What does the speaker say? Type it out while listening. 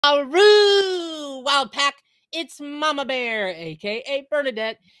Arroooo! Wild Pack, it's Mama Bear, aka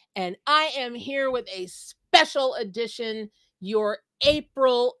Bernadette, and I am here with a special edition, your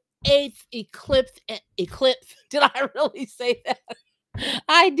April 8th eclipse. Eclipse. Did I really say that?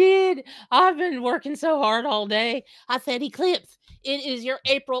 I did. I've been working so hard all day. I said eclipse. It is your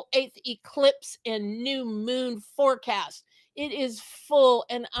April 8th eclipse and new moon forecast. It is full,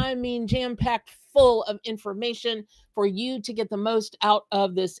 and I mean jam packed full of information for you to get the most out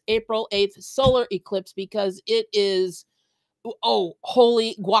of this April 8th solar eclipse because it is, oh,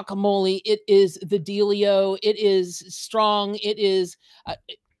 holy guacamole. It is the dealio. It is strong. It is,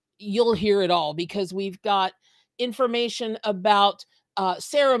 you'll hear it all because we've got information about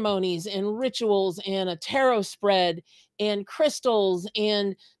ceremonies and rituals and a tarot spread and crystals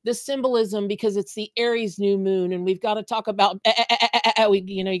and the symbolism because it's the Aries new moon. And we've got to talk about,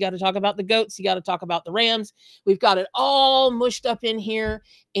 you got to talk about the goats. You got to talk about the rams. We've got it all mushed up in here.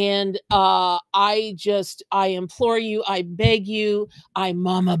 And I implore you, I beg you, I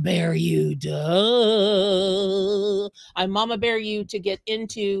mama bear you, duh. I mama bear you to get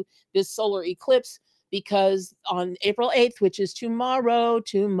into this solar eclipse because on April 8th, which is tomorrow,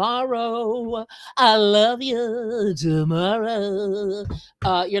 I love you tomorrow.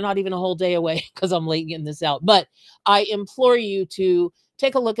 You're not even a whole day away because I'm late getting this out. But I implore you to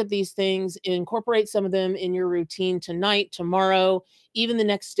take a look at these things, incorporate some of them in your routine tonight, tomorrow, even the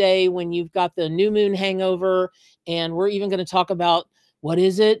next day when you've got the new moon hangover. And we're even going to talk about, what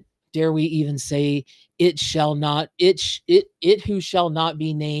is it? Dare we even say it shall not, it who shall not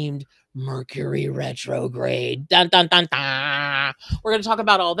be named Mercury retrograde. Dun, dun, dun, dun. We're going to talk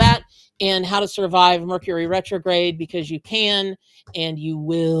about all that and how to survive Mercury retrograde because you can and you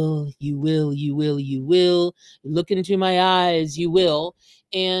will. Look into my eyes, you will.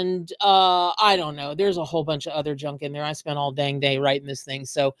 And I don't know. There's a whole bunch of other junk in there. I spent all dang day writing this thing.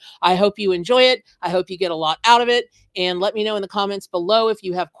 So I hope you enjoy it. I hope you get a lot out of it. And let me know in the comments below if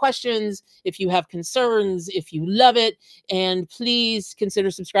you have questions, if you have concerns, if you love it. And please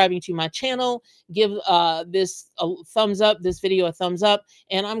consider subscribing to my channel. Give this a thumbs up, this video a thumbs up.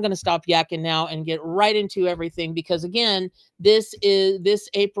 And I'm going to stop yakking now and get right into everything because, again, this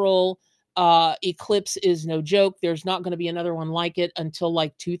April eclipse is no joke. There's not going to be another one like it until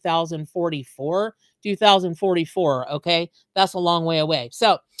like 2044. Okay, that's a long way away.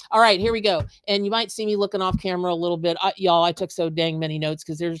 So all right, here we go. And you might see me looking off camera a little bit. Y'all, I took so dang many notes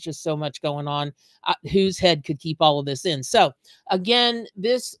because there's just so much going on. Whose head could keep all of this in? So again,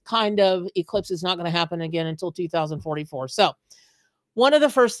 this kind of eclipse is not going to happen again until 2044. So one of the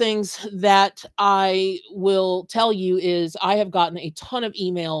first things that I will tell you is I have gotten a ton of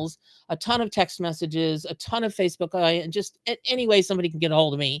emails, a ton of text messages, a ton of Facebook, and just any way somebody can get a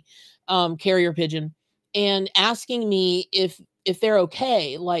hold of me, carrier pigeon, and asking me if they're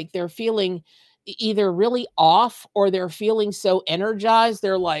okay, like they're feeling either really off or they're feeling so energized.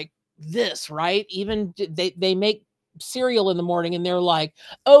 They're like this, right? Even they make cereal in the morning and they're like,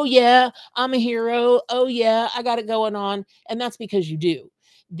 oh yeah, I'm a hero. Oh yeah, I got it going on. And that's because you do.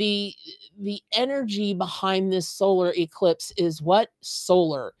 The energy behind this solar eclipse is what?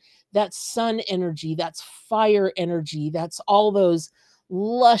 Solar. That's sun energy, that's fire energy, that's all those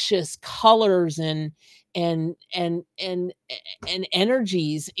luscious colors and energies.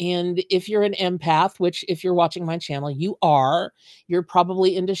 And if you're an empath, which if you're watching my channel, you're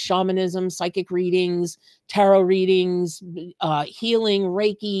probably into shamanism, psychic readings, tarot readings, healing,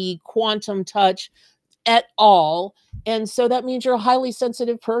 Reiki, quantum touch, at all. And so that means you're a highly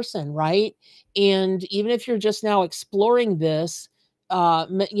sensitive person, right? And even if you're just now exploring this,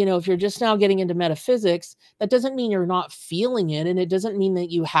 if you're just now getting into metaphysics, that doesn't mean you're not feeling it. And it doesn't mean that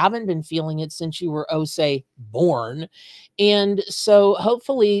you haven't been feeling it since you were, say, born. And so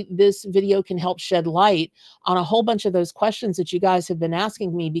hopefully this video can help shed light on a whole bunch of those questions that you guys have been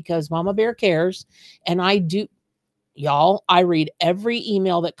asking me because Mama Bear cares. And I do. Y'all, I read every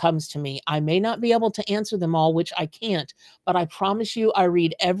email that comes to me. I may not be able to answer them all, which I can't, but I promise you I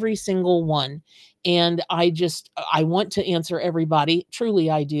read every single one. And I want to answer everybody. Truly,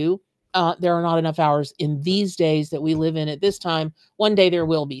 I do. There are not enough hours in these days that we live in at this time. One day there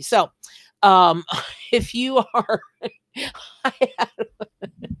will be. So if you are...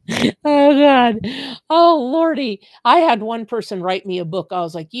 oh God. Oh Lordy. I had one person write me a book. I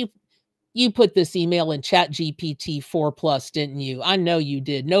was like, you put this email in Chat GPT 4+, didn't you? I know you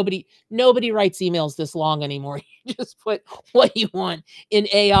did. Nobody writes emails this long anymore. You just put what you want in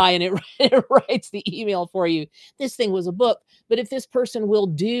AI and it writes the email for you. This thing was a book. But if this person will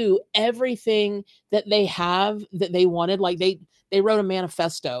do everything that they wanted, like they wrote a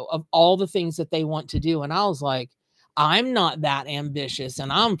manifesto of all the things that they want to do. And I was like, I'm not that ambitious,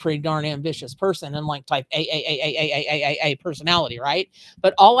 and I'm a pretty darn ambitious person, and like type A personality, right?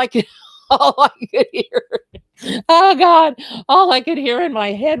 But all I could all I could hear, oh God, all I could hear in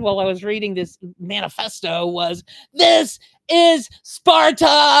my head while I was reading this manifesto was, "This is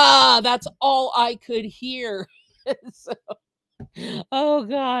Sparta." That's all I could hear. So, oh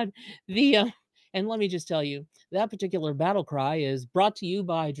God, the and let me just tell you, that particular battle cry is brought to you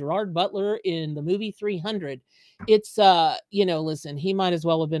by Gerard Butler in the movie 300. It's listen, he might as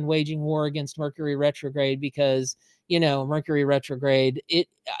well have been waging war against Mercury retrograde, because Mercury retrograde,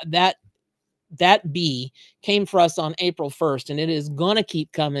 that bee came for us on April 1st, and it is gonna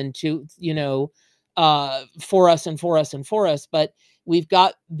keep coming to, for us and for us and for us. But we've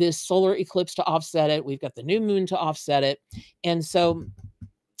got this solar eclipse to offset it. We've got the new moon to offset it. And so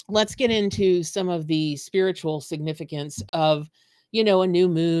let's get into some of the spiritual significance of, a new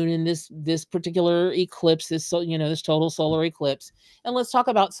moon and this particular eclipse, this total solar eclipse. And let's talk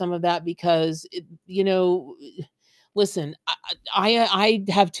about some of that, because listen, I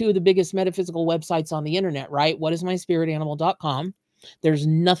have two of the biggest metaphysical websites on the internet, right? What is my spiritanimal.com? There's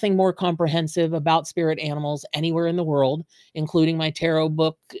nothing more comprehensive about spirit animals anywhere in the world, including my tarot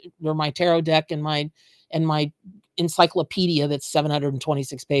book, or my tarot deck, and my encyclopedia that's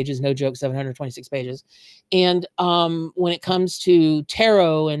 726 pages, no joke, 726 pages. And when it comes to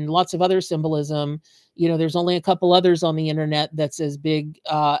tarot and lots of other symbolism, there's only a couple others on the internet that's as big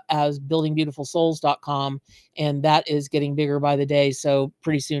as buildingbeautifulsouls.com, and that is getting bigger by the day. So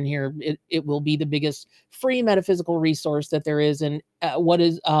pretty soon here, it will be the biggest free metaphysical resource that there is. And what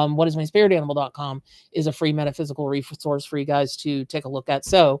is my spiritanimal.com is a free metaphysical resource for you guys to take a look at.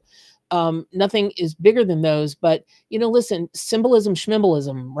 So nothing is bigger than those. But listen, symbolism,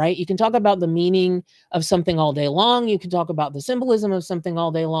 schmimbolism, right? You can talk about the meaning of something all day long. You can talk about the symbolism of something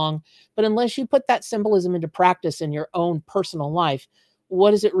all day long. But unless you put that symbolism into practice in your own personal life,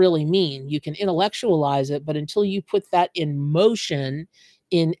 what does it really mean? You can intellectualize it, but until you put that in motion,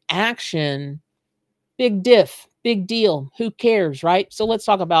 in action, big diff, big deal. Who cares, right? So let's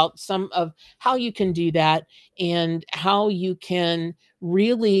talk about some of how you can do that, and how you can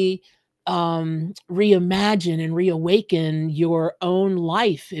really reimagine and reawaken your own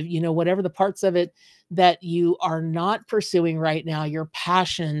life. If, whatever the parts of it that you are not pursuing right now, your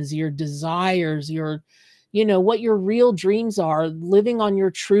passions, your desires, what your real dreams are, living on your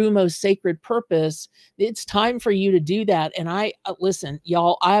true, most sacred purpose. It's time for you to do that. And I listen,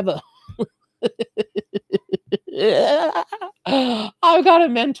 y'all, I have a I've got a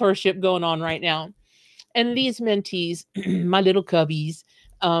mentorship going on right now. And these mentees, my little cubbies,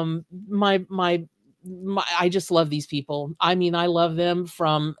 um, I just love these people. I mean, I love them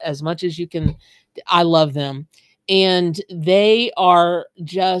from as much as you can. I love them. And they are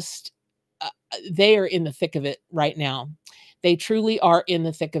just, they are in the thick of it right now. They truly are in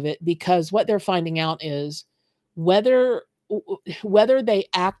the thick of it, because what they're finding out is whether whether they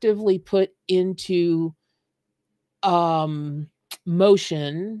actively put into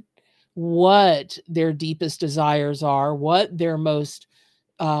motion what their deepest desires are, what their most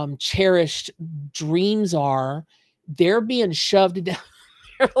cherished dreams are, they're being shoved down.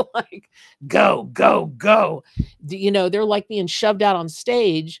 They're like, go, go, go. They're like being shoved out on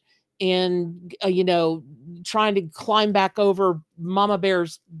stage, and, trying to climb back over Mama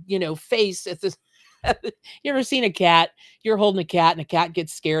Bear's, face at this. You ever seen a cat? You're holding a cat, and a cat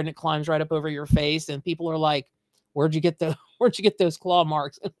gets scared and it climbs right up over your face, and people are like, where'd you get those claw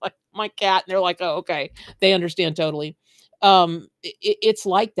marks? And like, my cat. And they're like, oh, okay. They understand totally. It's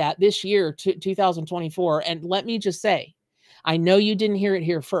like that this year, 2024. And let me just say, I know you didn't hear it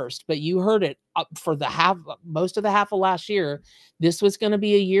here first, but you heard it for most of the half of last year. This was going to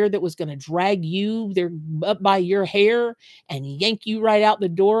be a year that was going to drag you there up by your hair and yank you right out the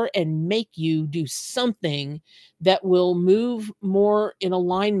door and make you do something that will move more in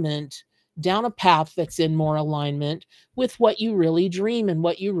alignment, down a path that's in more alignment with what you really dream and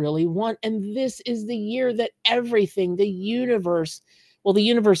what you really want. And this is the year that everything, the universe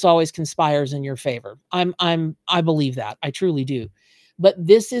always conspires in your favor. I believe that. I truly do. But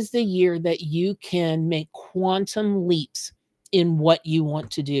this is the year that you can make quantum leaps in what you want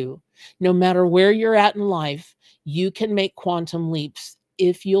to do. No matter where you're at in life, you can make quantum leaps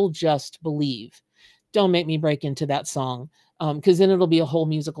if you'll just believe. Don't make me break into that song, because then it'll be a whole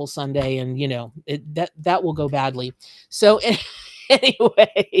musical Sunday, and that will go badly. So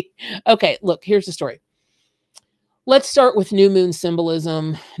anyway, okay, look, here's the story. Let's start with new moon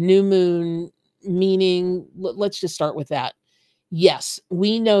symbolism, new moon meaning. Let's just start with that. Yes,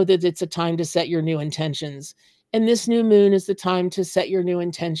 we know that it's a time to set your new intentions. And this new moon is the time to set your new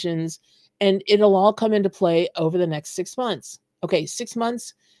intentions and it'll all come into play over the next 6 months. Okay, 6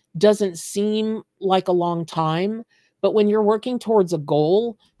 months doesn't seem like a long time, but when you're working towards a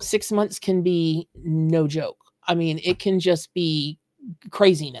goal, 6 months can be no joke. I mean, it can just be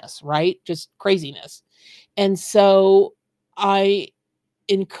craziness, right? Just craziness. And so I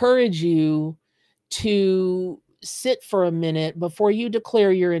encourage you to sit for a minute before you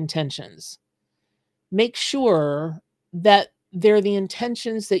declare your intentions. Make sure that they're the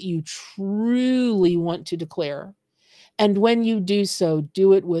intentions that you truly want to declare. And when you do so,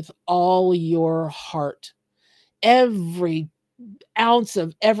 do it with all your heart. Every ounce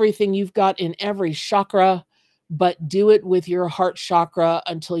of everything you've got in every chakra, but do it with your heart chakra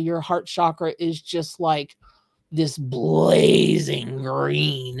until your heart chakra is just like this blazing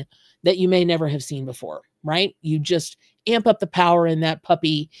green that you may never have seen before, right? You just amp up the power in that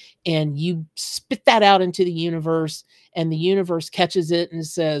puppy and you spit that out into the universe, and the universe catches it and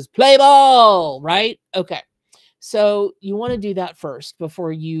says, play ball, right? Okay. So you want to do that first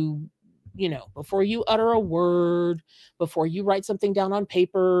before before you utter a word, before you write something down on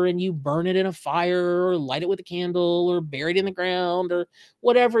paper and you burn it in a fire or light it with a candle or bury it in the ground or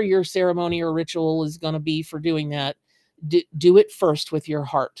whatever your ceremony or ritual is going to be for doing that. Do it first with your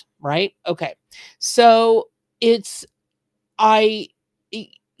heart, right? Okay. So it's, I,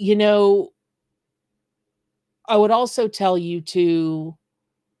 you know, I would also tell you to,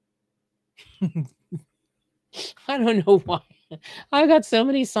 I don't know why. I've got so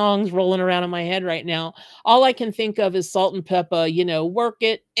many songs rolling around in my head right now. All I can think of is Salt and Pepper, work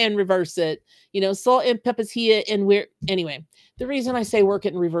it and reverse it. Salt and pepper's here and we're anyway. The reason I say work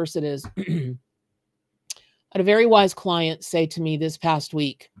it and reverse it is I had a very wise client say to me this past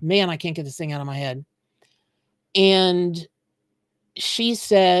week, man, I can't get this thing out of my head. And she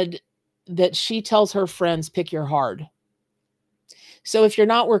said that she tells her friends, pick your hard. So if you're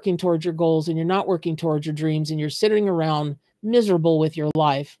not working towards your goals and you're not working towards your dreams and you're sitting around miserable with your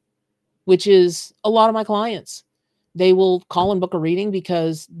life, which is a lot of my clients, they will call and book a reading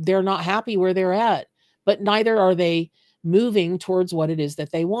because they're not happy where they're at, but neither are they moving towards what it is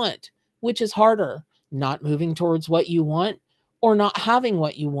that they want, which is harder, not moving towards what you want or not having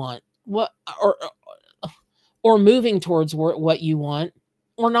what you want, or moving towards what you want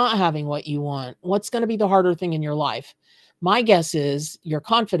or not having what you want. What's going to be the harder thing in your life? My guess is your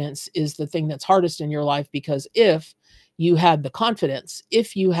confidence is the thing that's hardest in your life, because if you had the confidence,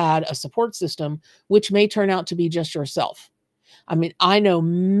 if you had a support system, which may turn out to be just yourself. I mean, I know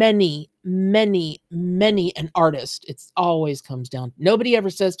many an artist. It's always comes down. Nobody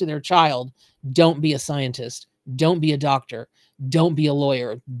ever says to their child, don't be a scientist. Don't be a doctor. Don't be a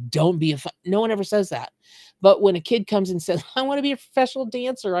lawyer. Don't be no one ever says that. But when a kid comes and says, I want to be a professional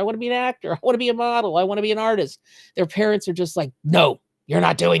dancer, I want to be an actor, I want to be a model, I want to be an artist, their parents are just like, no, you're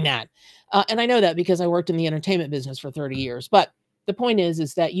not doing that. And I know that because I worked in the entertainment business for 30 years. But the point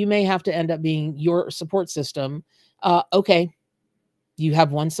is that you may have to end up being your support system. Okay, you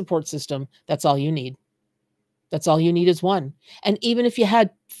have one support system. That's all you need. That's all you need is one. And even if you had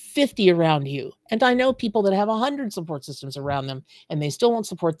 50 around you, and I know people that have 100 support systems around them and they still won't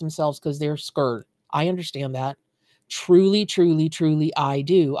support themselves because they're scared. I understand that. Truly, I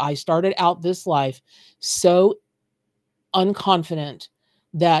do. I started out this life so unconfident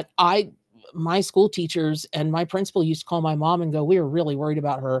that my school teachers and my principal used to call my mom and go, we are really worried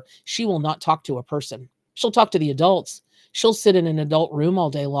about her. She will not talk to a person. She'll talk to the adults. She'll sit in an adult room all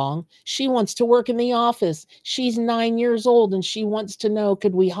day long. She wants to work in the office. She's 9 years old and she wants to know,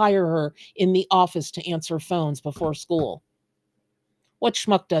 could we hire her in the office to answer phones before school? What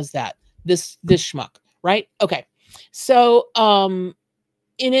schmuck does that? This schmuck, right? Okay. So in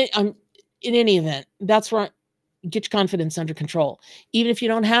any event, that's where get your confidence under control. Even if you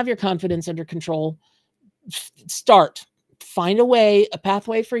don't have your confidence under control, find a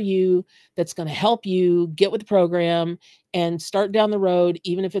pathway for you that's going to help you get with the program and start down the road,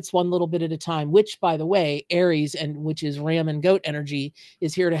 even if it's one little bit at a time, which, by the way, Aries, and which is Ram and Goat energy,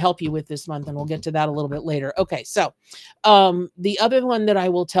 is here to help you with this month. And we'll get to that a little bit later. Okay. So the other one that I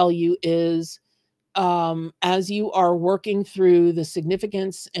will tell you is, as you are working through the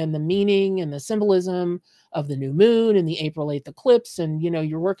significance and the meaning and the symbolism of the new moon and the April 8th eclipse, and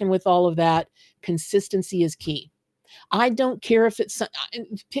you're working with all of that, consistency is key. I don't care if it's,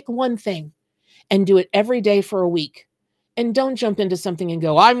 pick one thing and do it every day for a week. And don't jump into something and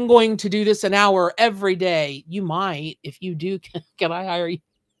go, I'm going to do this an hour every day. You might. If you do, can I hire you?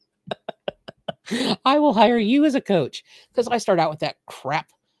 I will hire you as a coach, because I start out with that crap.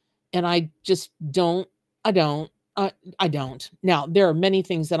 And I just don't, I don't. Now, there are many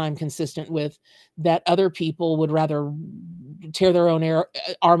things that I'm consistent with that other people would rather tear their own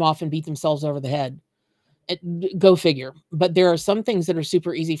arm off and beat themselves over the head. Go figure. But there are some things that are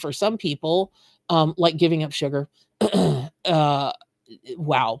super easy for some people, like giving up sugar.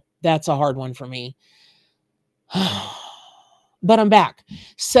 Wow, that's a hard one for me. But I'm back.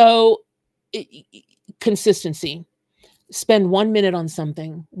 So, consistency. Spend 1 minute on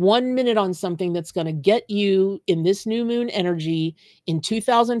something, 1 minute on something that's going to get you in this new moon energy in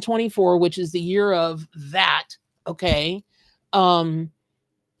 2024, which is the year of that. Okay. Or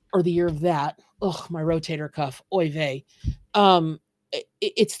the year of that. Oh, my rotator cuff. Oy vey.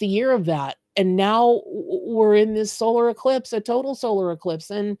 It's the year of that. And now we're in this solar eclipse, a total solar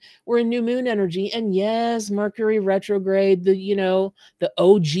eclipse, and we're in new moon energy. And yes, Mercury retrograde, the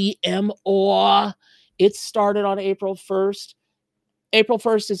OGMO, it started on April 1st. April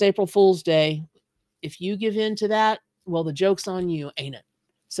 1st is April Fool's Day. If you give in to that, well, the joke's on you, ain't it?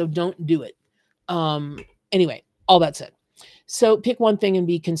 So don't do it. Anyway, all that said. So pick one thing and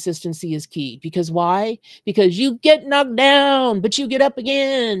be consistency is key. Because why? Because you get knocked down, but you get up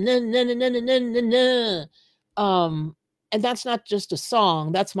again. And that's not just a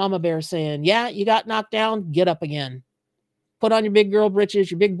song. That's Mama Bear saying, yeah, you got knocked down, get up again. Put on your big girl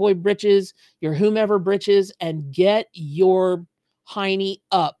britches, your big boy britches, your whomever britches, and get your hiney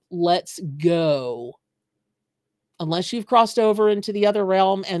up. Let's go. Unless you've crossed over into the other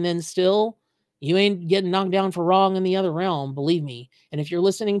realm and then still you ain't getting knocked down for wrong in the other realm, believe me. And if you're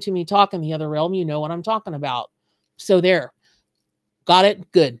listening to me talk in the other realm, you know what I'm talking about. So there. Got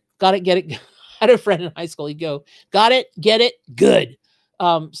it? Good. Got it? Get it? I had a friend in high school. He'd go, got it? Get it? Good.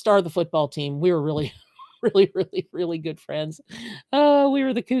 Star of the football team. We were really, really good friends. We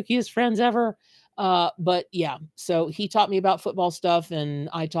were the kookiest friends ever. But yeah, so he taught me about football stuff and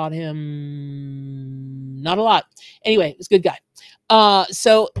I taught him not a lot. Anyway, he's a good guy.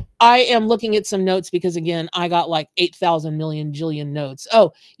 So I am looking at some notes because again, I got like 8,000 million jillion notes.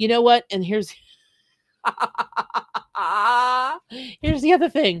 Oh, you know what? And here's the other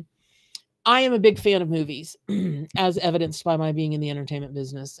thing. I am a big fan of movies, as evidenced by my being in the entertainment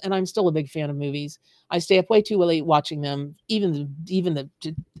business, and I'm still a big fan of movies. I stay up way too late watching them,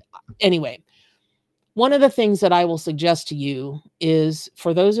 anyway. One of the things that I will suggest to you is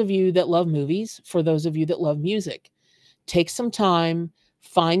for those of you that love movies, for those of you that love music, take some time,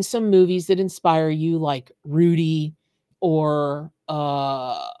 find some movies that inspire you, like Rudy or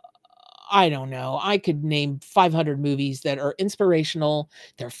I don't know. I could name 500 movies that are inspirational.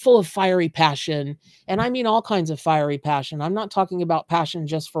 They're full of fiery passion. And I mean all kinds of fiery passion. I'm not talking about passion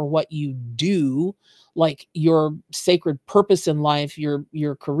just for what you do, like your sacred purpose in life, your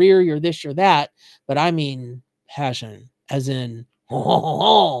career, your this, your that. But I mean passion, as in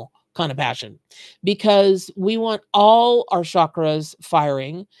kind of passion. Because we want all our chakras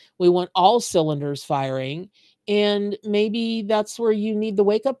firing. We want all cylinders firing. And maybe that's where you need the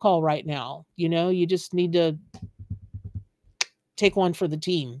wake up call right now. You just need to take one for the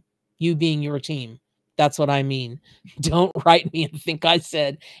team, you being your team. That's what I mean. Don't write me and think I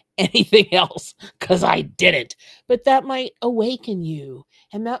said anything else because I didn't. But that might awaken you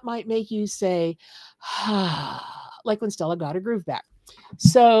and that might make you say, like when Stella got her groove back.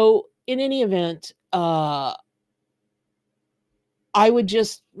 So in any event, I would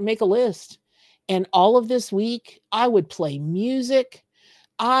just make a list. And all of this week, I would play music.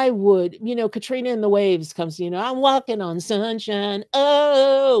 I would, Katrina and the Waves comes, I'm walking on sunshine.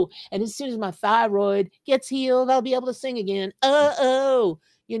 Oh, and as soon as my thyroid gets healed, I'll be able to sing again. Oh,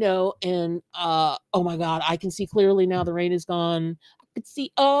 and oh my God, I can see clearly now the rain is gone. I could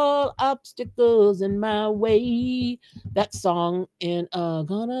see all obstacles in my way. That song in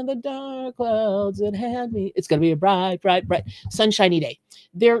Gone Are the Dark Clouds That Had Me. It's going to be a bright, bright, bright, sunshiny day.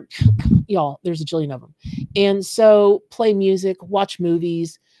 Y'all, there's a jillion of them. And so play music, watch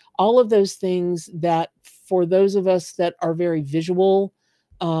movies, all of those things that for those of us that are very visual,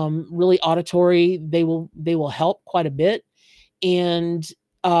 really auditory, they will help quite a bit. And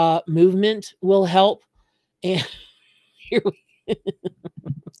movement will help. And here we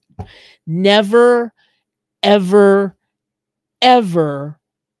never, ever, ever,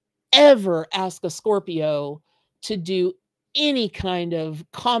 ever ask a Scorpio to do any kind of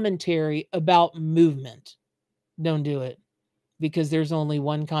commentary about movement. Don't do it because there's only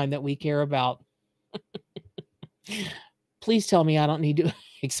one kind that we care about. Please tell me I don't need to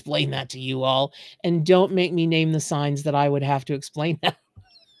explain that to you all. And don't make me name the signs that I would have to explain that.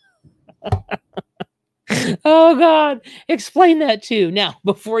 Oh God, explain that too. Now,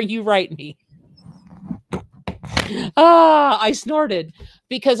 before you write me. I snorted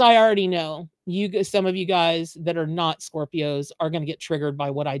because I already know. Some of you guys that are not Scorpios are going to get triggered by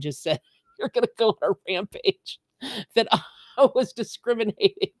what I just said. You're going to go on a rampage that I was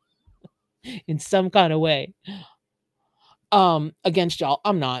discriminating in some kind of way against y'all.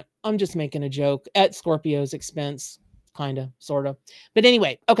 I'm not. I'm just making a joke at Scorpio's expense, kind of, sort of. But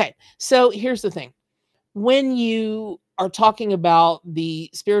anyway, okay. So here's the thing. When you are talking about the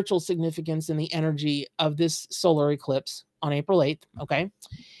spiritual significance and the energy of this solar eclipse on April 8th, okay?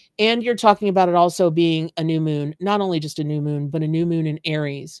 And you're talking about it also being a new moon, not only just a new moon, but a new moon in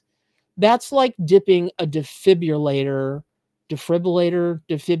Aries. That's like dipping a defibrillator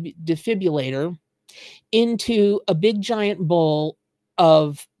into a big giant bowl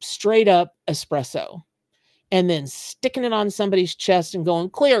of straight up espresso and then sticking it on somebody's chest and going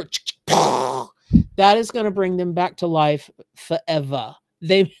clear. That is going to bring them back to life forever.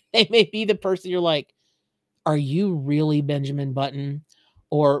 They may be the person you're like, are you really Benjamin Button?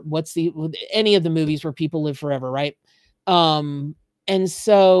 Or what's any of the movies where people live forever, right? And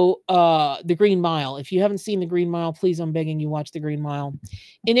so The Green Mile. If you haven't seen The Green Mile, please, I'm begging you, watch The Green Mile.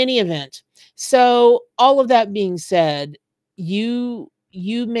 In any event, so all of that being said, you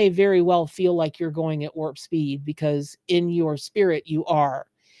may very well feel like you're going at warp speed because in your spirit you are.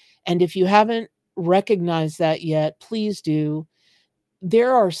 And if you haven't recognized that yet, please do.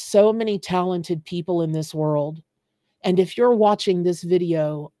 There are so many talented people in this world. And if you're watching this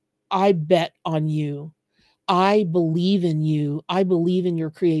video, I bet on you. I believe in you. I believe in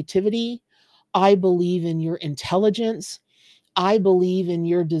your creativity. I believe in your intelligence. I believe in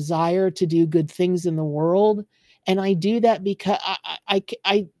your desire to do good things in the world. And I do that because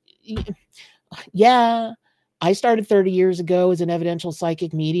yeah, I started 30 years ago as an evidential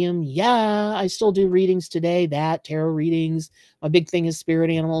psychic medium. Yeah, I still do readings today, tarot readings. My big thing is spirit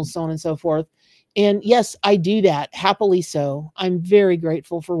animals, so on and so forth. And yes, I do that happily so. I'm very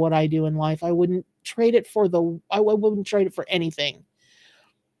grateful for what I do in life. I wouldn't trade it for anything.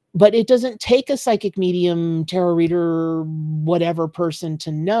 But it doesn't take a psychic medium, tarot reader, whatever person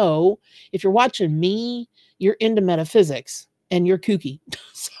to know. If you're watching me, you're into metaphysics and you're kooky.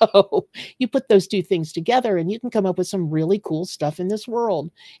 So you put those two things together and you can come up with some really cool stuff in this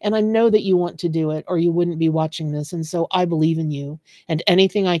world. And I know that you want to do it or you wouldn't be watching this. And so I believe in you, and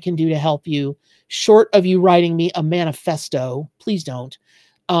anything I can do to help you, short of you writing me a manifesto, please don't.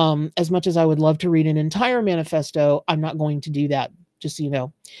 As much as I would love to read an entire manifesto, I'm not going to do that, just so you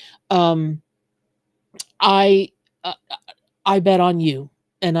know. I bet on you,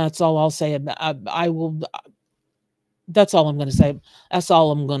 and that's all I'll say. I will. That's all I'm going to say. That's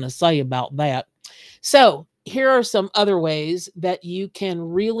all I'm going to say about that. So here are some other ways that you can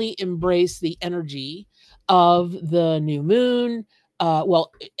really embrace the energy of the new moon.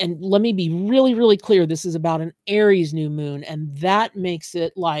 Well, and let me be really, really clear. This is about an Aries new moon, and that makes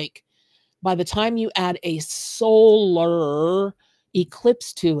it like by the time you add a solar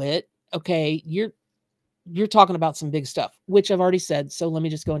eclipse to it, okay, you're talking about some big stuff, which I've already said. So let me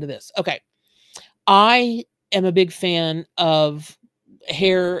just go into this. Okay. I am a big fan of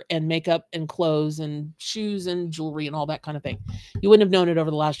hair and makeup and clothes and shoes and jewelry and all that kind of thing. You wouldn't have known it over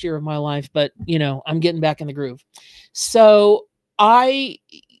the last year of my life, but I'm getting back in the groove. So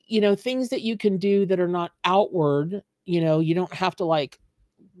things that you can do that are not outward, you don't have to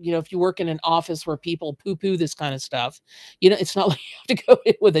if you work in an office where people poo-poo this kind of stuff, it's not like you have to go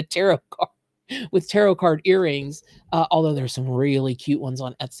in with a tarot card earrings, although there's some really cute ones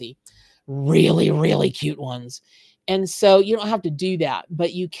on Etsy. Really, really cute ones. And so you don't have to do that,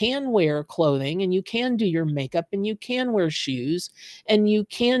 but you can wear clothing and you can do your makeup and you can wear shoes and you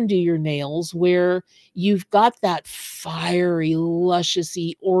can do your nails where you've got that fiery,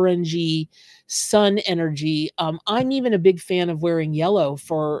 lusciousy, orangey sun energy. I'm even a big fan of wearing yellow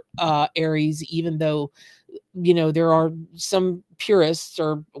for Aries, even though, there are some purists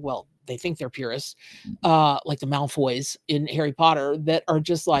they think they're purists, like the Malfoys in Harry Potter that are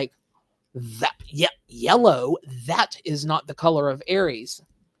just like, that yellow, that is not the color of Aries,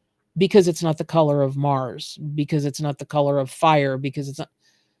 because it's not the color of Mars, because it's not the color of fire, because it's not.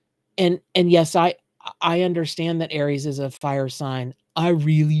 And yes, I understand that Aries is a fire sign. I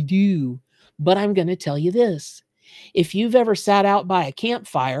really do. But I'm going to tell you this. If you've ever sat out by a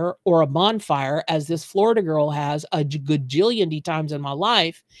campfire or a bonfire, as this Florida girl has a gajillion times in my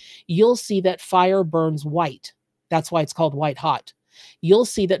life, you'll see that fire burns white. That's why it's called white hot. You'll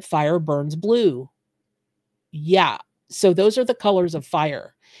see that fire burns blue. Yeah. So those are the colors of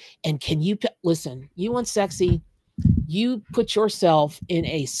fire. And can you listen, you want sexy? You put yourself in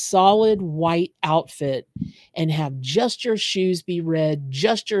a solid white outfit and have just your shoes be red,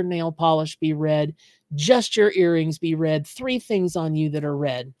 just your nail polish be red, just your earrings be red, 3 things on you that are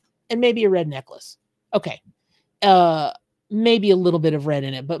red. and maybe a red necklace. Okay. Maybe a little bit of red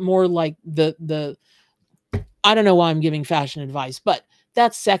in it, but more like the I don't know why I'm giving fashion advice, but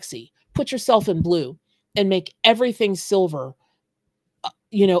that's sexy. Put yourself in blue and make everything silver,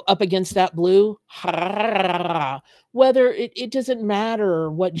 up against that blue. Whether it doesn't matter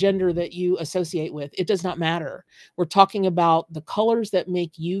what gender that you associate with, it does not matter. We're talking about the colors that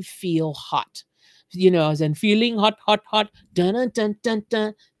make you feel hot. As in feeling hot, hot, hot. Dun dun dun dun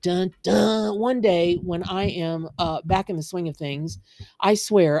dun dun dun. One day when I am back in the swing of things, I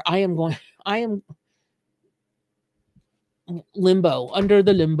swear I am limbo, under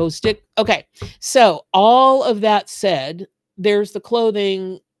the limbo stick. Okay. So all of that said, there's the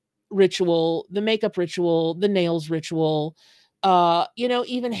clothing ritual, the makeup ritual, the nails ritual,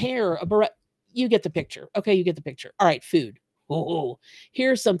 even hair, a beret. You get the picture. Okay. You get the picture. All right. Food. Oh,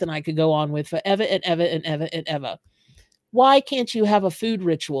 here's something I could go on with forever and ever and ever and ever. Why can't you have a food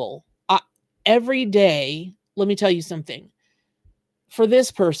ritual every day? Let me tell you something. For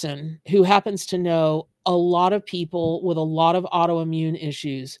this person who happens to know a lot of people with a lot of autoimmune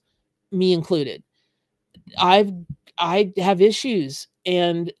issues, me included, I have issues,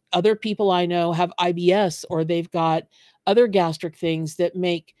 and other people I know have IBS, or they've got other gastric things that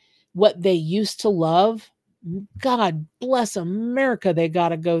make what they used to love, God bless America, they got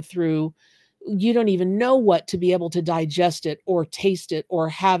to go through. You don't even know what to be able to digest it or taste it or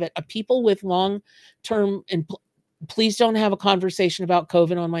have it. People with long term, and please don't have a conversation about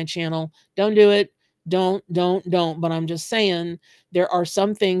COVID on my channel. Don't do it. Don't. But I'm just saying, there are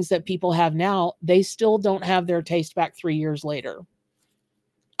some things that people have now, they still don't have their taste back 3 years later.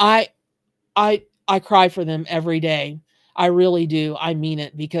 I cry for them every day. I really do. I mean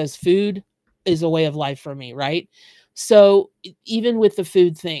it, because food is a way of life for me, right? So even with the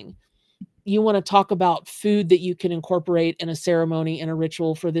food thing, you want to talk about food that you can incorporate in a ceremony, in a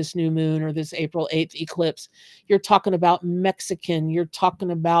ritual for this new moon or this April 8th eclipse. You're talking about Mexican. You're talking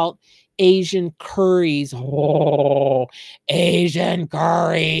about Asian curries. Oh, Asian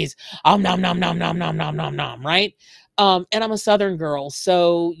curries. Nom, nom, nom, nom, nom, nom, nom, nom, right? And I'm a Southern girl.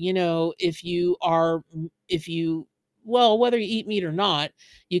 So, whether you eat meat or not,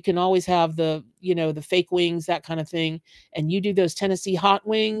 you can always have the fake wings, that kind of thing. And you do those Tennessee hot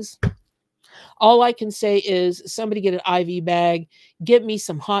wings. All I can say is, somebody get an IV bag, get me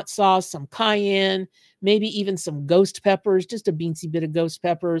some hot sauce, some cayenne, maybe even some ghost peppers, just a beansy bit of ghost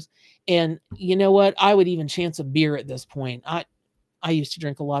peppers. And you know what? I would even chance a beer at this point. I used to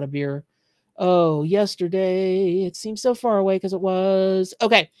drink a lot of beer. Oh, yesterday. It seems so far away because it was.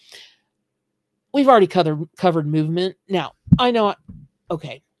 Okay. We've already covered movement. Now, I know.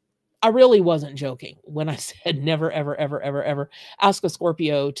 Okay. I really wasn't joking when I said never, ever, ever, ever, ever ask a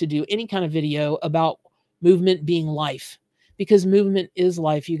Scorpio to do any kind of video about movement being life, because movement is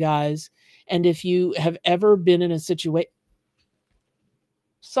life, you guys. And if you have ever been in a situation,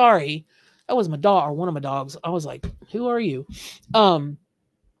 sorry, that was my dog, or one of my dogs. I was like, who are you?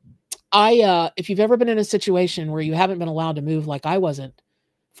 If you've ever been in a situation where you haven't been allowed to move, like I wasn't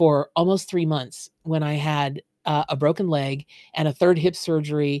for almost 3 months, when I had a broken leg and a third hip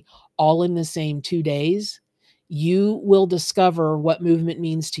surgery, all in the same 2 days, you will discover what movement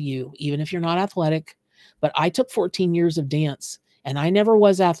means to you, even if you're not athletic. But I took 14 years of dance, and I never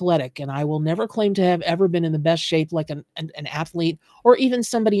was athletic, and I will never claim to have ever been in the best shape like an athlete, or even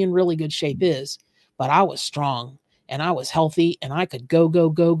somebody in really good shape is. But I was strong, and I was healthy, and I could go, go,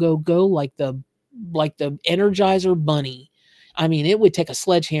 go, go, go like the Energizer bunny. I mean, it would take a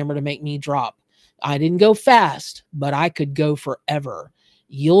sledgehammer to make me drop. I didn't go fast, but I could go forever.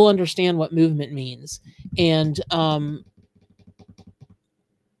 You'll understand what movement means. And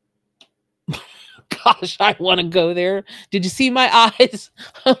gosh, I want to go there. Did you see my eyes?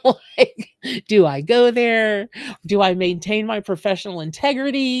 Like, do I go there? Do I maintain my professional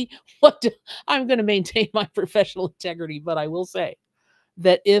integrity? I'm going to maintain my professional integrity, but I will say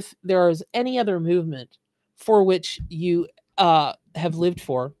that if there is any other movement for which you have lived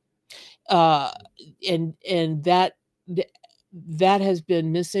for, and that has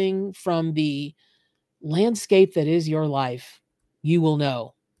been missing from the landscape that is your life, you will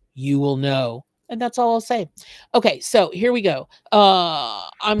know. And that's all I'll say. Okay, so here we go.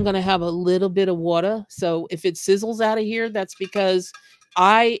 I'm gonna have a little bit of water, so if it sizzles out of here, that's because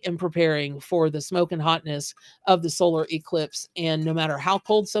I am preparing for the smoke and hotness of the solar eclipse. And no matter how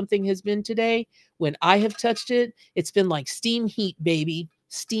cold something has been today, when I have touched it, it's been like steam heat, baby.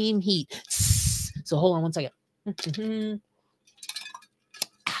 Steam heat. So hold on one second.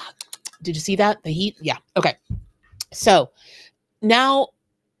 Did you see that? The heat? Yeah. Okay. So now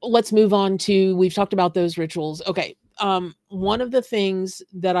let's move on to, we've talked about those rituals. Okay. one of the things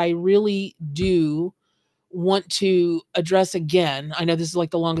that I really do want to address again, I know this is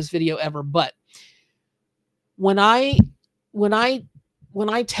like the longest video ever, but when I when I when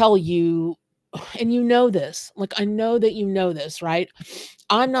I tell you, and you know this, like I know that you know this, right?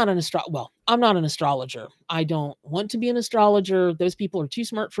 I'm not an astrologer. I don't want to be an astrologer. Those people are too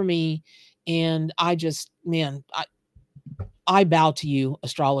smart for me. And I just, man, I bow to you,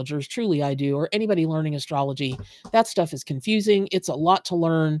 astrologers. Truly, I do. Or anybody learning astrology. That stuff is confusing. It's a lot to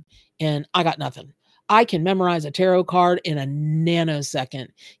learn, and I got nothing. I can memorize a tarot card in a nanosecond.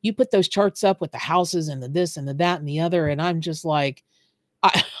 You put those charts up with the houses and the this and the that and the other, and I'm just like,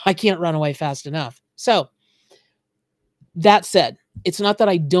 I can't run away fast enough. So, that said, it's not that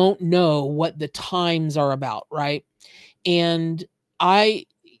I don't know what the times are about, right? And I,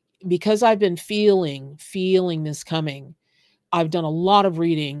 because I've been feeling this coming, I've done a lot of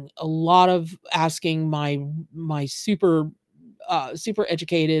reading, a lot of asking my super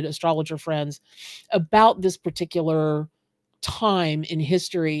educated astrologer friends about this particular time in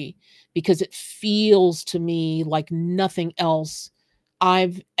history, because it feels to me like nothing else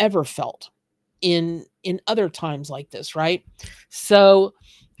I've ever felt in other times like this, right? So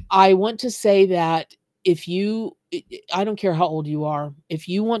I want to say that if you, I don't care how old you are, if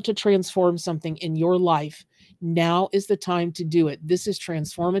you want to transform something in your life, now is the time to do it. This is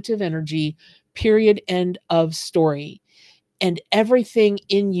transformative energy, period, end of story. And everything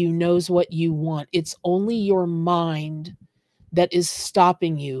in you knows what you want. It's only your mind that is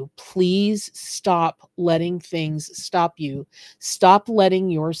stopping you. Please stop letting things stop you. Stop letting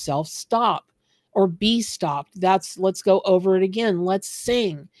yourself stop or be stopped. Let's go over it again. Let's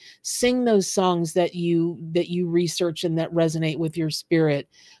sing those songs that you research and that resonate with your spirit.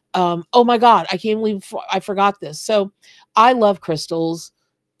 Oh my God, I can't believe I forgot this. So I love crystals,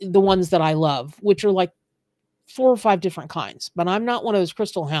 the ones that I love, which are like 4 or 5 different kinds, but I'm not one of those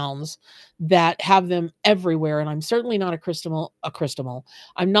crystal hounds that have them everywhere. And I'm certainly not a crystal.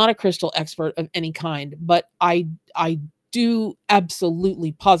 I'm not a crystal expert of any kind, but I do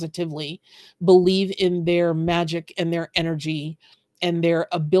absolutely positively believe in their magic and their energy and their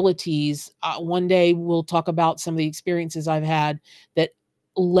abilities. One day we'll talk about some of the experiences I've had that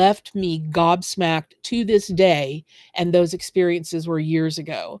left me gobsmacked to this day. And those experiences were years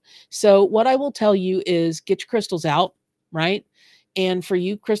ago. So what I will tell you is get your crystals out, right? And for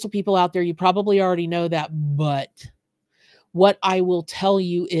you crystal people out there, you probably already know that, but what I will tell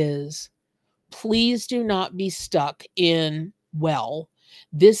you is please do not be stuck in, well,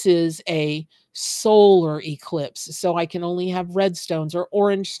 this is a solar eclipse, so I can only have red stones or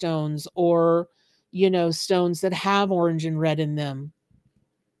orange stones or, stones that have orange and red in them.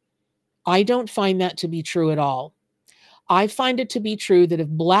 I don't find that to be true at all. I find it to be true that if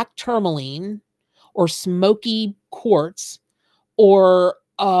black tourmaline or smoky quartz or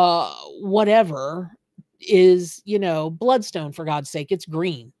whatever is, bloodstone, for God's sake, it's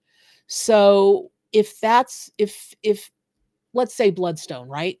green. So if let's say bloodstone,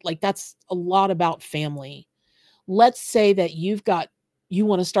 right? Like that's a lot about family. Let's say that you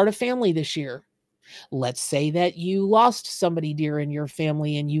want to start a family this year. Let's say that you lost somebody dear in your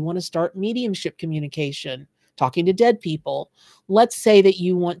family and you want to start mediumship communication, talking to dead people. Let's say that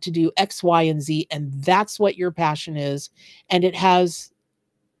you want to do X, Y, and Z, and that's what your passion is. And it has,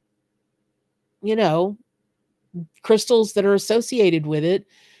 crystals that are associated with it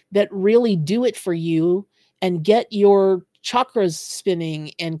that really do it for you and get your chakras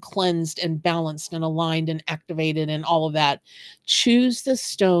spinning and cleansed and balanced and aligned and activated and all of that. Choose the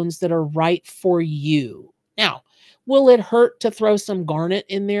stones that are right for you. Now, will it hurt to throw some garnet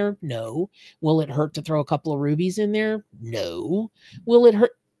in there? No. Will it hurt to throw a couple of rubies in there? No. Will it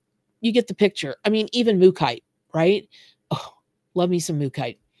hurt? You get the picture. I mean, even mookaite, right? Oh, love me some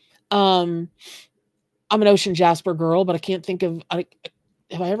mookaite. I'm an ocean jasper girl, but I can't think of,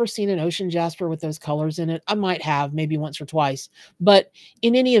 have I ever seen an ocean jasper with those colors in it? I might have, maybe once or twice. But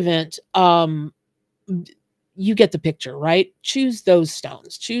in any event, you get the picture, right? Choose those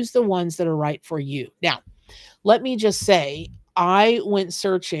stones. Choose the ones that are right for you. Now, let me just say, I went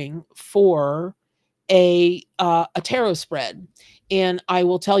searching for a tarot spread. And I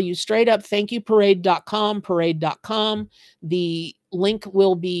will tell you straight up, thank you, parade.com. The link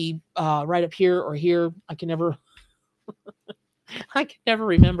will be right up here or here. I can never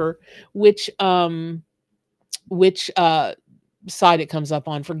remember which side it comes up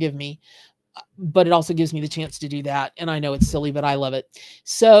on. Forgive me. But it also gives me the chance to do that. And I know it's silly, but I love it.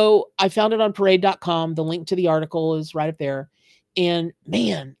 So I found it on parade.com. The link to the article is right up there. And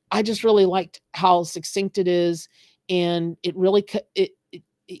man, I just really liked how succinct it is. And it really,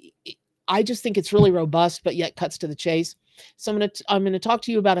 I just think it's really robust, but yet cuts to the chase. So I'm gonna talk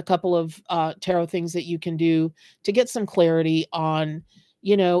to you about a couple of tarot things that you can do to get some clarity on,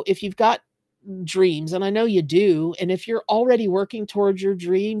 if you've got dreams, and I know you do, and if you're already working towards your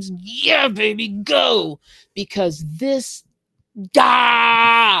dreams, yeah, baby, go, because this,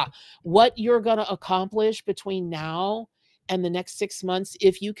 what you're gonna accomplish between now and the next 6 months,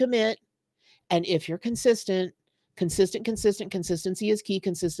 if you commit and if you're consistency is key.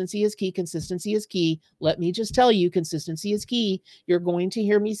 Consistency is key. Consistency is key. Let me just tell you, consistency is key. You're going to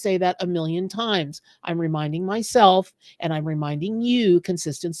hear me say that a million times. I'm reminding myself and I'm reminding you,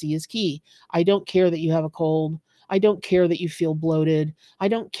 consistency is key. I don't care that you have a cold. I don't care that you feel bloated. I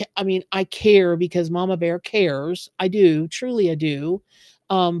don't care. I mean, I care because Mama Bear cares. I do. Truly, I do.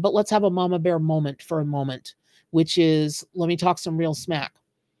 But let's have a Mama Bear moment for a moment, which is, let me talk some real smack.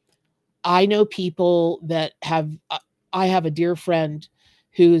 I know people that have, I have a dear friend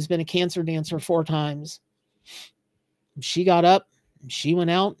who's been a cancer dancer 4 times. She got up, she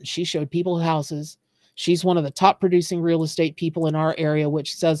went out, she showed people houses. She's one of the top producing real estate people in our area,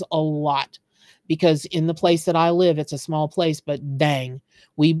 which says a lot, because in the place that I live, it's a small place, but dang,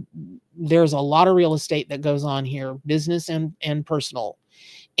 there's a lot of real estate that goes on here, business and personal.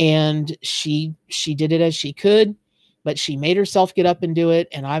 And she did it as she could, but she made herself get up and do it.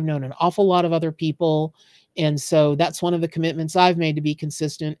 And I've known an awful lot of other people. And so that's one of the commitments I've made to be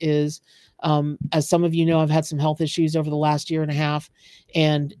consistent is, as some of you know, I've had some health issues over the last year and a half,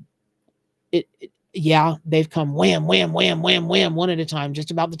 and yeah, they've come wham, wham, wham, wham, wham, one at a time.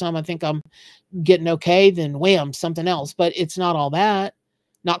 Just about the time I think I'm getting okay, then wham, something else. But it's not all that,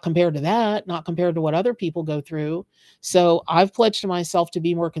 not compared to that, not compared to what other people go through. So I've pledged to myself to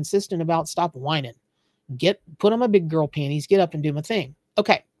be more consistent about stop whining. Put on my big girl panties, get up and do my thing.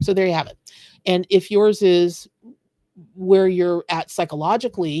 Okay, so there you have it. And if yours is where you're at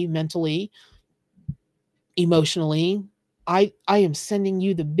psychologically, mentally, emotionally, I am sending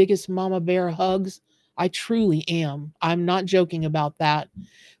you the biggest Mama Bear hugs. I truly am. I'm not joking about that.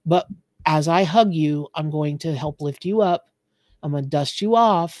 But as I hug you, I'm going to help lift you up. I'm going to dust you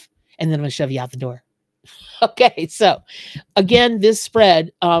off, and then I'm going to shove you out the door. Okay, so again, this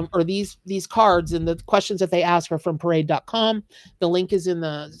spread, or these cards and the questions that they ask are from parade.com. The link is in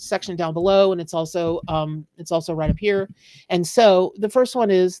the section down below, and it's also right up here. And so the first one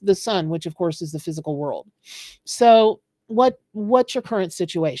is the sun, which of course is the physical world. So what's your current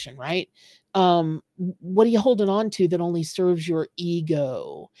situation, right? What are you holding on to that only serves your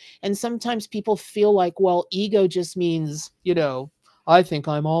ego? And sometimes people feel like, well, ego just means, I think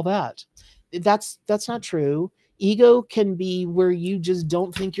I'm all that. That's not true. Ego can be where you just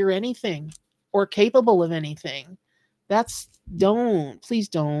don't think you're anything or capable of anything. Please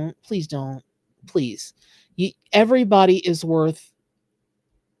don't. Everybody is worth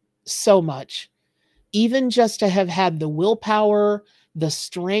so much. Even just to have had the willpower, the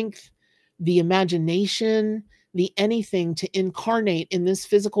strength, the imagination, the anything to incarnate in this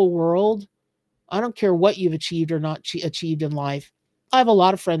physical world. I don't care what you've achieved or not achieved in life. I have a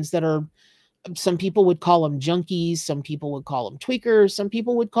lot of friends that are, some people would call them junkies. Some people would call them tweakers. Some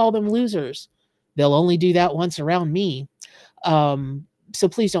people would call them losers. They'll only do that once around me. So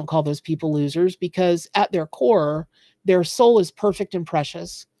please don't call those people losers, because at their core, their soul is perfect and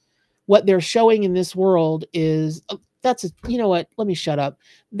precious. What they're showing in this world is, you know what? Let me shut up.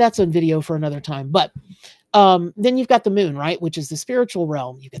 That's a video for another time. But then you've got the moon, right? Which is the spiritual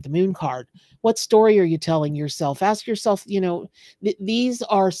realm. You get the moon card. What story are you telling yourself? Ask yourself, these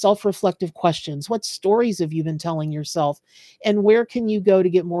are self-reflective questions. What stories have you been telling yourself? And where can you go to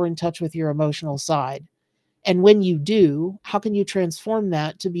get more in touch with your emotional side? And when you do, how can you transform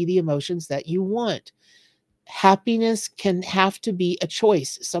that to be the emotions that you want? Happiness can have to be a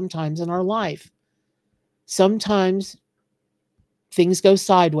choice sometimes in our life. Sometimes things go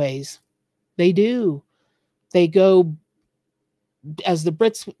sideways. They do. They go, as the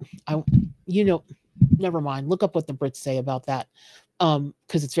Brits, never mind. Look up what the Brits say about that,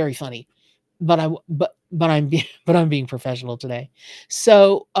 because it's very funny. But I'm being professional today.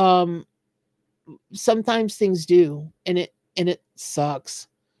 So sometimes things do, and it sucks.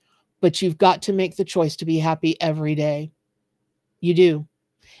 But you've got to make the choice to be happy every day. You do.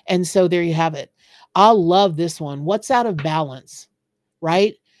 And so there you have it. I love this one. What's out of balance,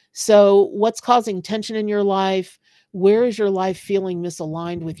 right? So what's causing tension in your life? Where is your life feeling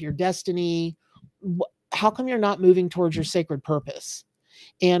misaligned with your destiny? How come you're not moving towards your sacred purpose?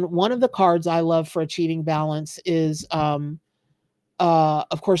 And one of the cards I love for achieving balance is, of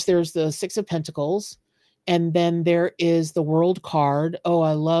course, there's the Six of Pentacles, and then there is the World card. Oh,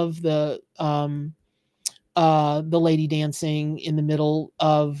 I love the the lady dancing in the middle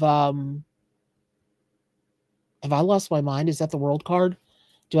of, have I lost my mind? Is that the world card?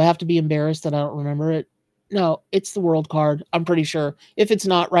 Do I have to be embarrassed that I don't remember it? No, it's the world card. I'm pretty sure. If it's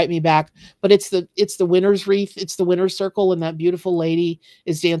not, write me back. But it's the winner's wreath. It's the winner's circle, and that beautiful lady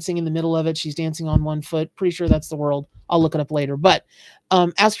is dancing in the middle of it. She's dancing on one foot. Pretty sure that's the world. I'll look it up later. But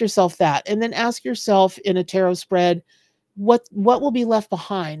ask yourself that, and then ask yourself in a tarot spread, what will be left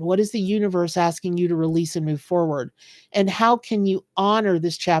behind? What is the universe asking you to release and move forward? And how can you honor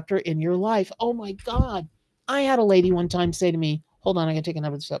this chapter in your life? Oh my God. I had a lady one time say to me, hold on, I gotta take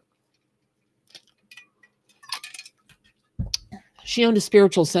another sip. She owned a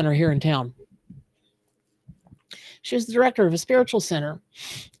spiritual center here in town. She was the director of a spiritual center.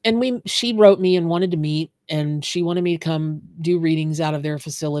 And she wrote me and wanted to meet, and she wanted me to come do readings out of their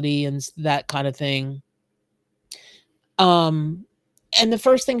facility and that kind of thing. And the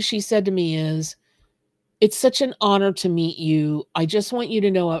first thing she said to me is, it's such an honor to meet you. I just want you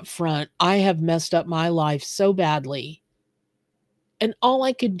to know up front, I have messed up my life so badly. And all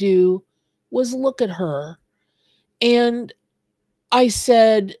I could do was look at her. And I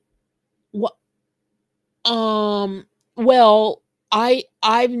said, "What? Well,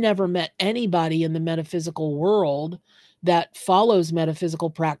 I've never met anybody in the metaphysical world that follows metaphysical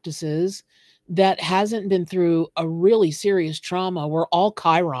practices that hasn't been through a really serious trauma. We're all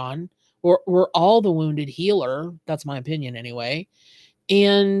Chiron. We're all the wounded healer. That's my opinion anyway."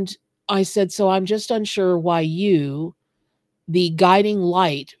 And I said, "So I'm just unsure why you, the guiding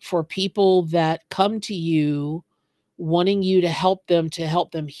light for people that come to you wanting you to help them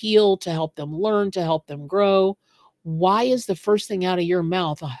heal, to help them learn, to help them grow. Why is the first thing out of your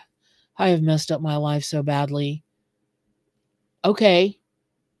mouth, "Ah, I have messed up my life so badly"? Okay.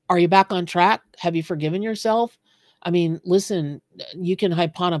 Are you back on track? Have you forgiven yourself? I mean, listen, you can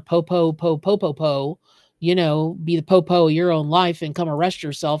hypona popo po popo po, be the popo of your own life and come arrest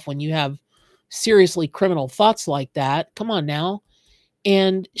yourself when you have seriously criminal thoughts like that. Come on now.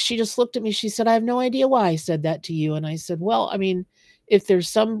 And she just looked at me. She said, "I have no idea why I said that to you." And I said, "Well, I mean, if there's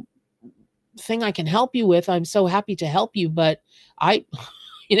some thing I can help you with, I'm so happy to help you. But I,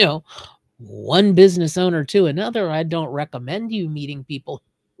 you know, one business owner to another, I don't recommend you meeting people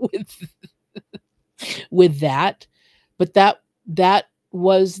with with that." But that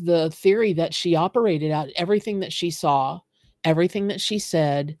was the theory that she operated out. Everything that she saw, everything that she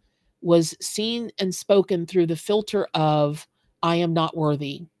said was seen and spoken through the filter of, I am not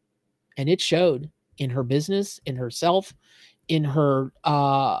worthy. And it showed in her business, in herself, in her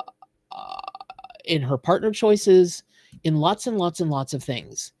in her partner choices, in lots and lots and lots of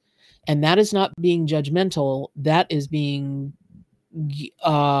things. And that is not being judgmental. That is being,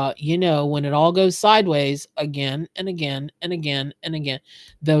 when it all goes sideways again and again and again and again,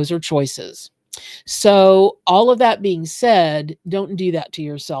 those are choices. So all of that being said, don't do that to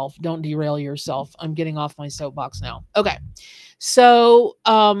yourself. Don't derail yourself. I'm getting off my soapbox now. Okay. So,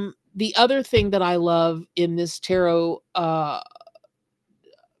 the other thing that I love in this tarot,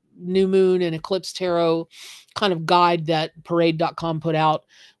 new moon and eclipse tarot kind of guide that parade.com put out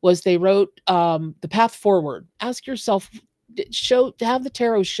was they wrote, the path forward. Ask yourself, have the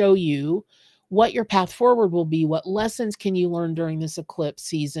tarot show you what your path forward will be. What lessons can you learn during this eclipse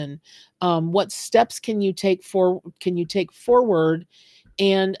season? What steps can you take forward?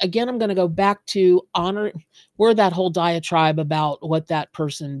 And again, I'm going to go back to honor where that whole diatribe about what that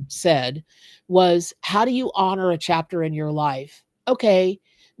person said was, how do you honor a chapter in your life? Okay,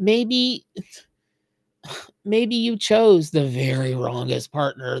 maybe you chose the very wrongest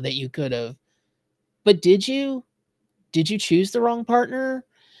partner that you could have. But did you choose the wrong partner?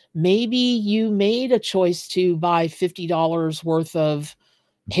 Maybe you made a choice to buy $50 worth of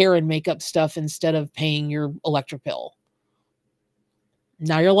hair and makeup stuff instead of paying your electric bill.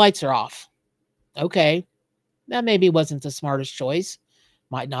 Now your lights are off. Okay, that maybe wasn't the smartest choice.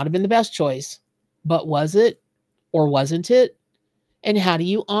 Might not have been the best choice. But was it or wasn't it? And how do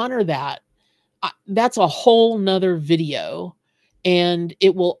you honor that? That's a whole nother video. And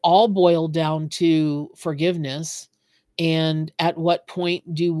it will all boil down to forgiveness. And at what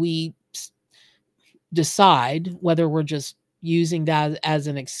point do we decide whether we're just using that as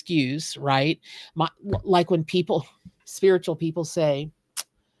an excuse, right? Like when spiritual people say,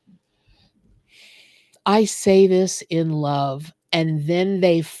 I say this in love, and then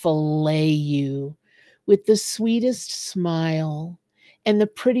they fillet you with the sweetest smile and the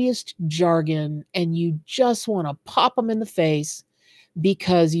prettiest jargon, and you just want to pop them in the face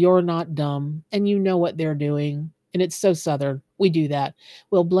because you're not dumb and you know what they're doing. And it's so Southern. We do that.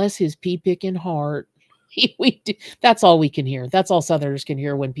 Well, bless his pea-picking heart. we do. That's all we can hear. That's all Southerners can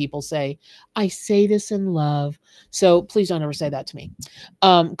hear when people say, "I say this in love." So please don't ever say that to me,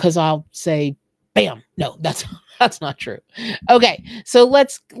 because I'll say, "Bam!" No, that's that's not true. Okay, so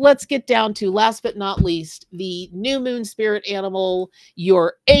let's get down to last but not least the new moon spirit animal.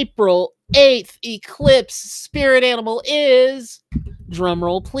 Your April 8th eclipse spirit animal is, drum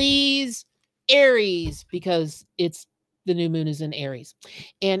roll please, Aries, because it's the new moon is in Aries.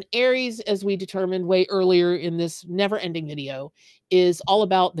 And Aries, as we determined way earlier in this never ending video, is all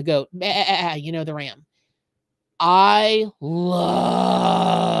about the goat, you know, the ram. I love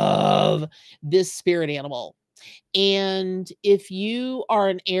this spirit animal. And if you are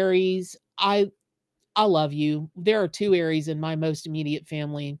an Aries, I love you. There are two Aries in my most immediate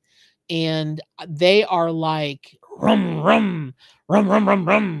family, and they are like rum rum rum rum rum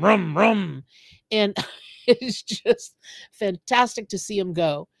rum rum rum, and it's just fantastic to see them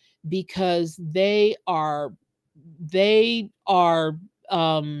go, because they are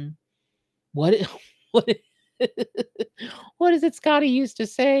what what what is it Scotty used to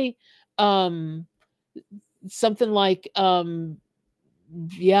say, um something like,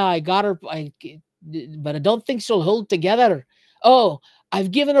 yeah, I got her. But I don't think she'll hold together. Oh,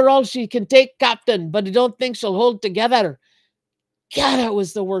 I've given her all she can take, Captain, but I don't think she'll hold together. God, that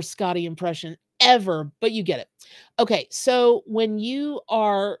was the worst Scotty impression ever, but you get it. Okay, so when you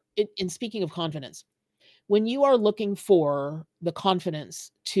are, in speaking of confidence, when you are looking for the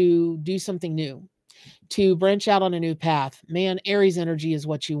confidence to do something new, to branch out on a new path, man, Aries energy is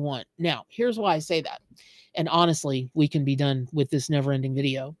what you want. Now, here's why I say that. And honestly, we can be done with this never ending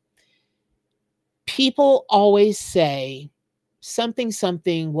video. People always say something,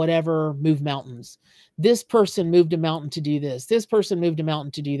 something, whatever, move mountains. This person moved a mountain to do this. This person moved a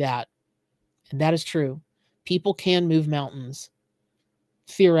mountain to do that. And that is true. People can move mountains,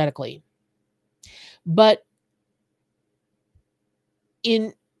 theoretically. But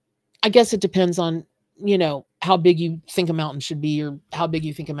I guess it depends on, how big you think a mountain should be or how big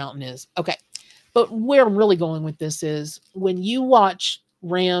you think a mountain is. Okay. But where I'm really going with this is when you watch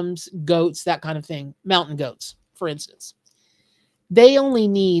rams, goats, that kind of thing, mountain goats, for instance, they only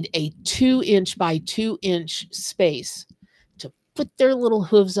need a 2-inch by 2-inch space to put their little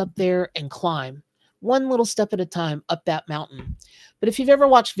hooves up there and climb one little step at a time up that mountain. But if you've ever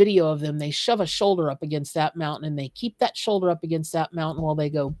watched video of them, they shove a shoulder up against that mountain and they keep that shoulder up against that mountain while they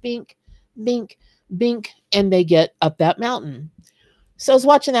go bink, bink, bink, and they get up that mountain. So I was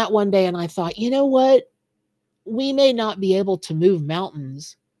watching that one day and I thought, you know what? We may not be able to move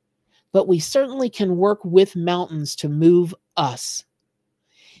mountains, but we certainly can work with mountains to move us.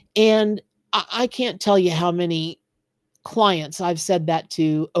 And I can't tell you how many clients I've said that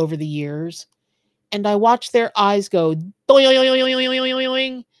to over the years. And I watch their eyes go doing,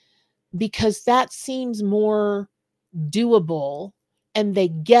 because that seems more doable and they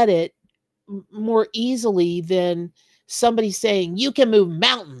get it more easily than somebody saying, you can move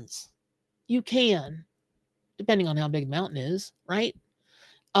mountains. You can, depending on how big the mountain is, right?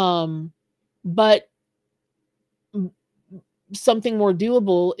 But something more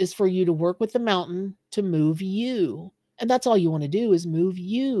doable is for you to work with the mountain to move you. And that's all you want to do is move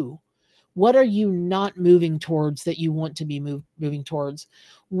you. What are you not moving towards that you want to be moving towards?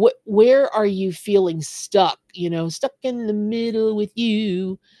 Where are you feeling stuck? Stuck in the middle with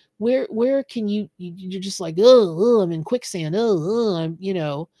you. Where can you're just like, oh, I'm in quicksand. Oh, I'm,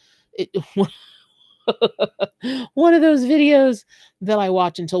 it, one of those videos that I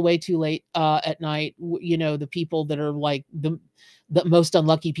watch until way too late at night, the people that are like the most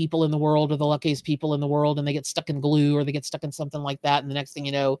unlucky people in the world or the luckiest people in the world, and they get stuck in glue or they get stuck in something like that, and the next thing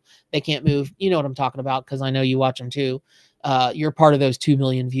you know, they can't move. You know what I'm talking about, because I know you watch them too. You're part of those 2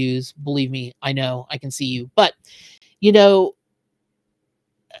 million views. Believe me, I know, I can see you. But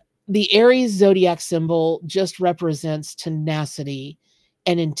the Aries zodiac symbol just represents tenacity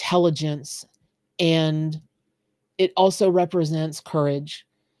and intelligence, and it also represents courage.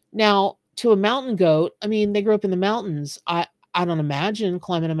 Now, to a mountain goat, I mean, they grew up in the mountains. I don't imagine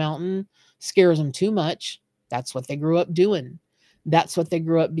climbing a mountain scares them too much. That's what they grew up doing. That's what they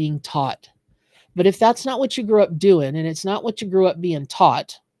grew up being taught. But if that's not what you grew up doing, and it's not what you grew up being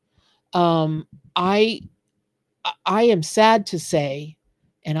taught, I am sad to say,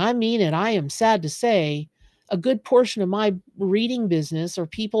 and I mean it, I am sad to say, a good portion of my reading business are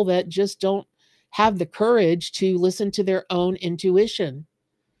people that just don't have the courage to listen to their own intuition.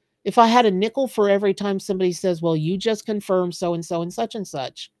 If I had a nickel for every time somebody says, well, you just confirmed so and so and such and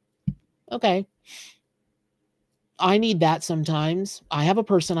such. Okay. I need that sometimes. I have a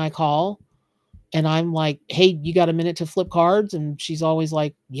person I call and I'm like, hey, you got a minute to flip cards? And she's always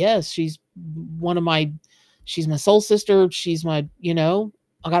like, yes. She's one of my, she's my soul sister. She's my, actually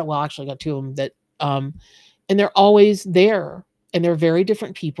I got two of them that, and they're always there, and they're very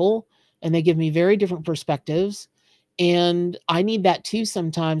different people, and they give me very different perspectives. And I need that too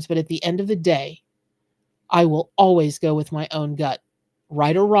sometimes. But at the end of the day, I will always go with my own gut,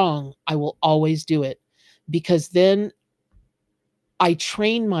 right or wrong. I will always do it, because then I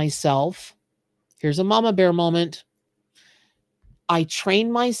train myself. Here's a mama bear moment. I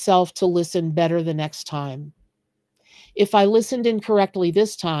train myself to listen better the next time. If I listened incorrectly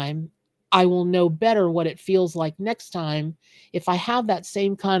this time, I will know better what it feels like next time. If I have that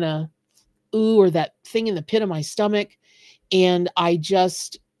same kind of ooh, or that thing in the pit of my stomach, and I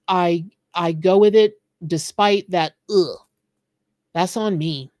go with it despite that, ugh, that's on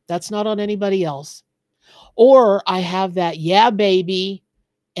me. That's not on anybody else. Or I have that, yeah, baby.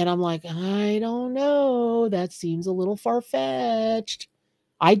 And I'm like, I don't know. That seems a little far-fetched.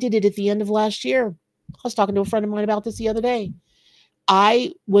 I did it at the end of last year. I was talking to a friend of mine about this the other day.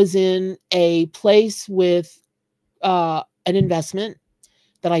 I was in a place with an investment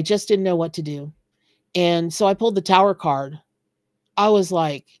that I just didn't know what to do. And so I pulled the Tower card. I was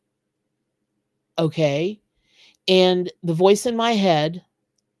like, okay. And the voice in my head,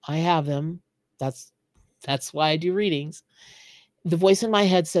 I have them. That's why I do readings. The voice in my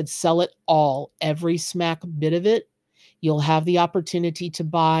head said, sell it all, every smack bit of it. You'll have the opportunity to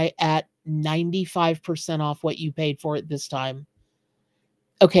buy at 95% off what you paid for it this time.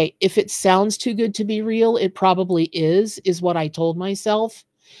 Okay, if it sounds too good to be real, it probably is what I told myself.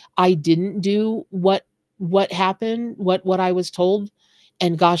 I didn't do what happened, what I was told,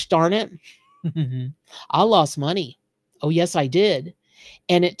 and gosh darn it, I lost money. Oh yes, I did.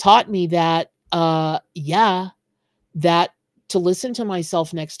 And it taught me that that to listen to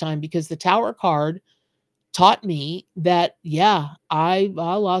myself next time, because the Tower card taught me that, yeah, I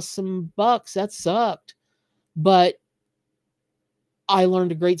lost some bucks. That sucked. But I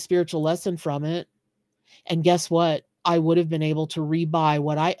learned a great spiritual lesson from it. And guess what? I would have been able to rebuy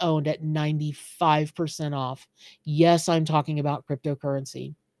what I owned at 95% off. Yes, I'm talking about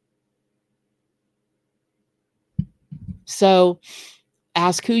cryptocurrency. So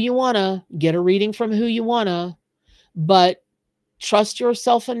ask who you want to, get a reading from who you want to, but trust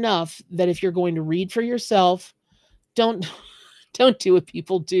yourself enough that if you're going to read for yourself, don't do what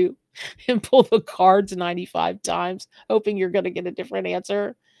people do and pull the cards 95 times, hoping you're going to get a different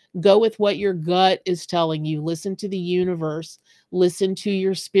answer. Go with what your gut is telling you. Listen to the universe. Listen to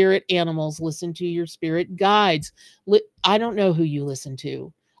your spirit animals. Listen to your spirit guides. I don't know who you listen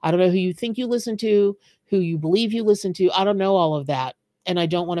to. I don't know who you think you listen to, who you believe you listen to. I don't know all of that. And I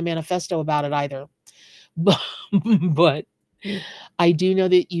don't want a manifesto about it either. But I do know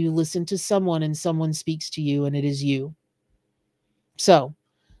that you listen to someone and someone speaks to you, and it is you. So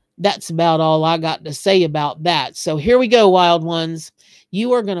that's about all I got to say about that. So here we go, wild ones.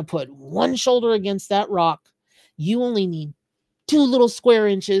 You are going to put one shoulder against that rock. You only need 2 little square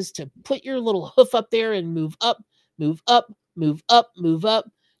inches to put your little hoof up there and move up, move up, move up, move up,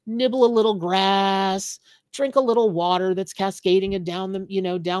 nibble a little grass, drink a little water that's cascading it down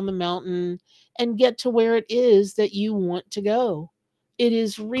the mountain, and get to where it is that you want to go. It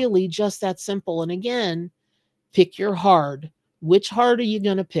is really just that simple. And again, pick your hard. Which hard are you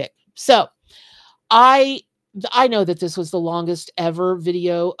going to pick? So I know that this was the longest ever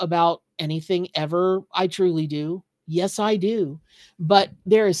video about anything ever. I truly do. Yes, I do. But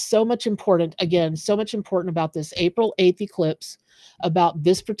there is so much important about this April 8th eclipse, about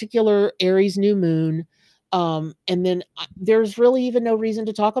this particular Aries new moon. And then there's really even no reason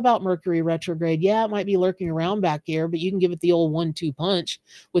to talk about Mercury retrograde. Yeah, it might be lurking around back here, but you can give it the old 1-2 punch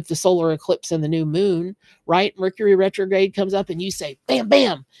with the solar eclipse and the new moon, right? Mercury retrograde comes up and you say, bam,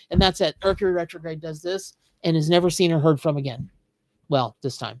 bam. And that's it. Mercury retrograde does this and is never seen or heard from again. Well,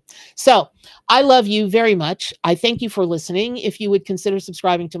 this time. So I love you very much. I thank you for listening. If you would consider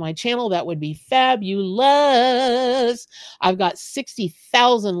subscribing to my channel, that would be fabulous. I've got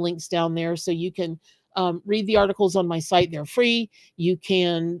 60,000 links down there, so you can read the articles on my site. They're free. You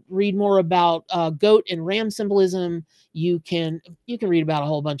can read more about goat and ram symbolism. You can read about a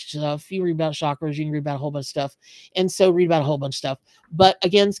whole bunch of stuff. You can read about chakras. You can read about a whole bunch of stuff. And so read about a whole bunch of stuff. But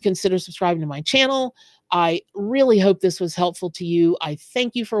again, consider subscribing to my channel. I really hope this was helpful to you. I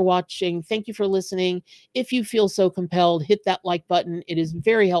thank you for watching. Thank you for listening. If you feel so compelled, hit that like button. It is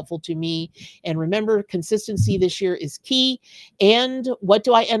very helpful to me. And remember, consistency this year is key. And what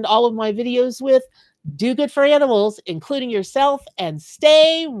do I end all of my videos with? Do good for animals, including yourself, and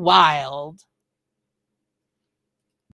stay wild.